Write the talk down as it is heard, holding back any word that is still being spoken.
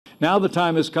Now the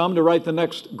time has come to write the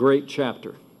next great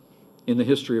chapter in the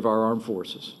history of our armed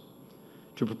forces,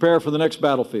 to prepare for the next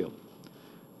battlefield,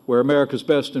 where America's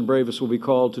best and bravest will be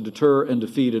called to deter and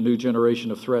defeat a new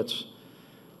generation of threats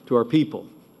to our people,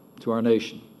 to our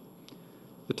nation.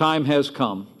 The time has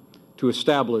come to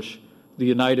establish the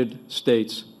United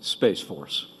States Space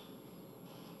Force.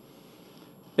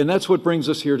 And that's what brings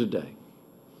us here today.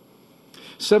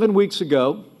 7 weeks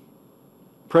ago,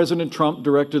 President Trump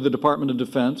directed the Department of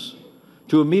Defense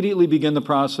to immediately begin the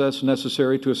process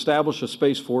necessary to establish a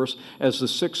Space Force as the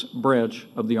sixth branch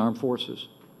of the armed forces.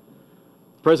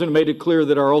 The President made it clear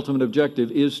that our ultimate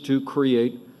objective is to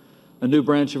create a new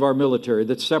branch of our military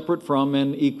that's separate from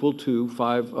and equal to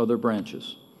 5 other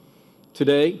branches.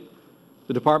 Today,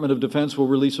 the Department of Defense will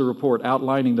release a report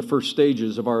outlining the first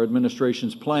stages of our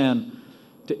administration's plan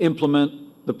to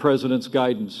implement the President's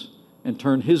guidance and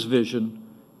turn his vision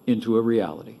into a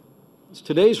reality.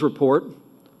 Today's report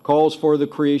calls for the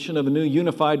creation of a new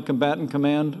unified combatant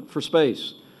command for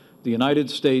space, the United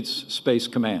States Space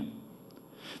Command.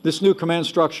 This new command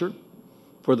structure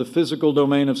for the physical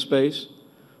domain of space,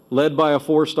 led by a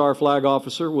 4-star flag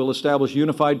officer, will establish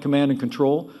unified command and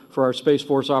control for our Space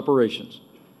Force operations,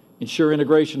 ensure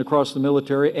integration across the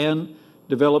military, and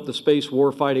develop the space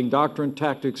warfighting doctrine,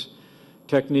 tactics,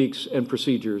 techniques, and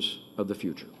procedures of the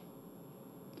future.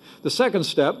 The second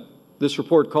step this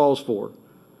report calls for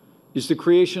is the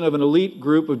creation of an elite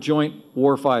group of joint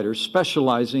warfighters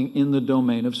specializing in the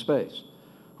domain of space,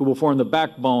 who will form the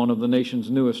backbone of the nation's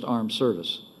newest armed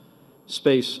service,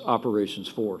 Space Operations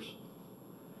Force.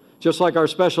 Just like our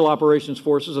Special Operations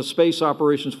Forces, a Space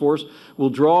Operations Force will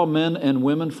draw men and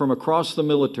women from across the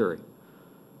military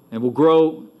and will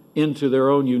grow into their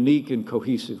own unique and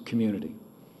cohesive community.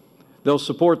 They'll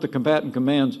support the combatant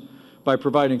commands by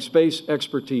providing space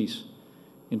expertise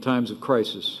in times of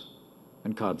crisis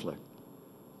and conflict.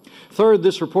 Third,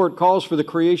 this report calls for the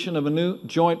creation of a new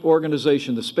joint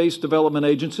organization, the Space Development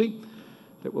Agency,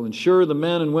 that will ensure the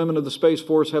men and women of the Space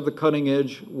Force have the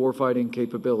cutting-edge warfighting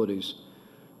capabilities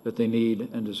that they need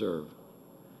and deserve.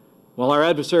 While our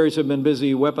adversaries have been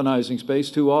busy weaponizing space,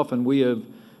 too often we have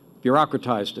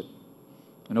bureaucratized it.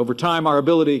 And over time, our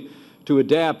ability to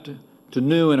adapt to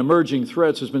new and emerging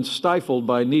threats has been stifled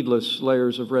by needless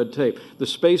layers of red tape. The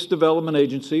Space Development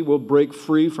Agency will break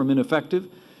free from ineffective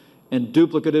and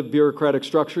duplicative bureaucratic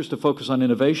structures to focus on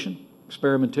innovation,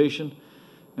 experimentation,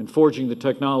 and forging the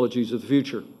technologies of the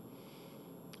future.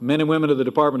 Men and women of the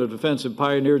Department of Defense have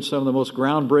pioneered some of the most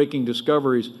groundbreaking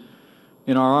discoveries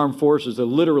in our armed forces that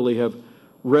literally have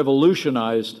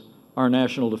revolutionized our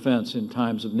national defense in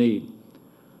times of need.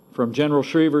 From General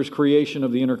Schriever's creation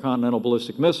of the intercontinental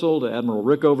ballistic missile to Admiral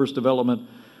Rickover's development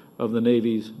of the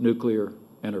Navy's nuclear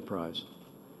enterprise.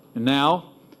 And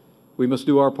now, we must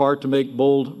do our part to make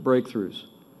bold breakthroughs,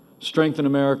 strengthen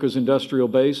America's industrial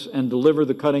base, and deliver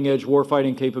the cutting-edge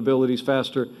warfighting capabilities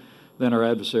faster than our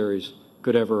adversaries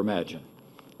could ever imagine.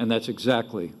 And that's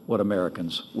exactly what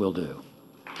Americans will do.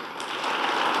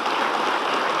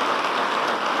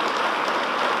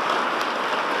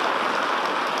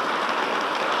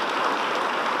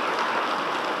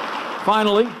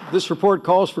 Finally, this report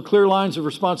calls for clear lines of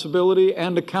responsibility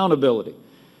and accountability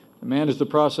to manage the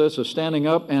process of standing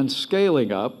up and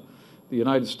scaling up the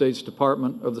United States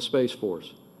Department of the Space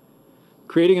Force.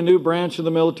 Creating a new branch of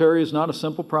the military is not a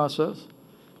simple process.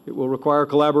 It will require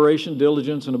collaboration,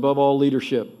 diligence, and above all,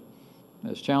 leadership.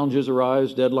 As challenges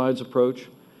arise, deadlines approach,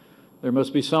 there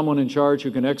must be someone in charge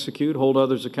who can execute, hold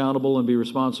others accountable, and be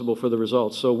responsible for the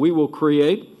results. So we will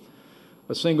create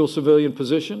a single civilian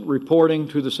position reporting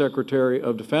to the Secretary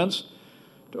of Defense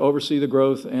to oversee the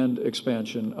growth and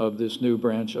expansion of this new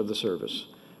branch of the service.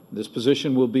 This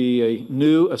position will be a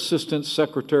new Assistant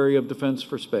Secretary of Defense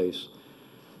for Space,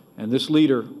 and this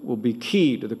leader will be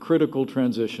key to the critical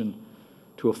transition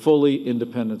to a fully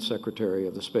independent Secretary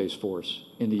of the Space Force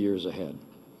in the years ahead.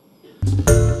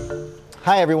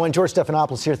 Hi, everyone. George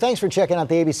Stephanopoulos here. Thanks for checking out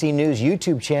the ABC News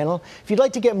YouTube channel. If you'd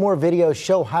like to get more videos,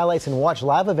 show highlights, and watch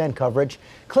live event coverage,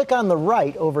 click on the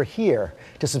right over here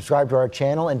to subscribe to our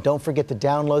channel. And don't forget to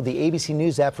download the ABC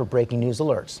News app for breaking news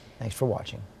alerts. Thanks for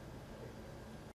watching.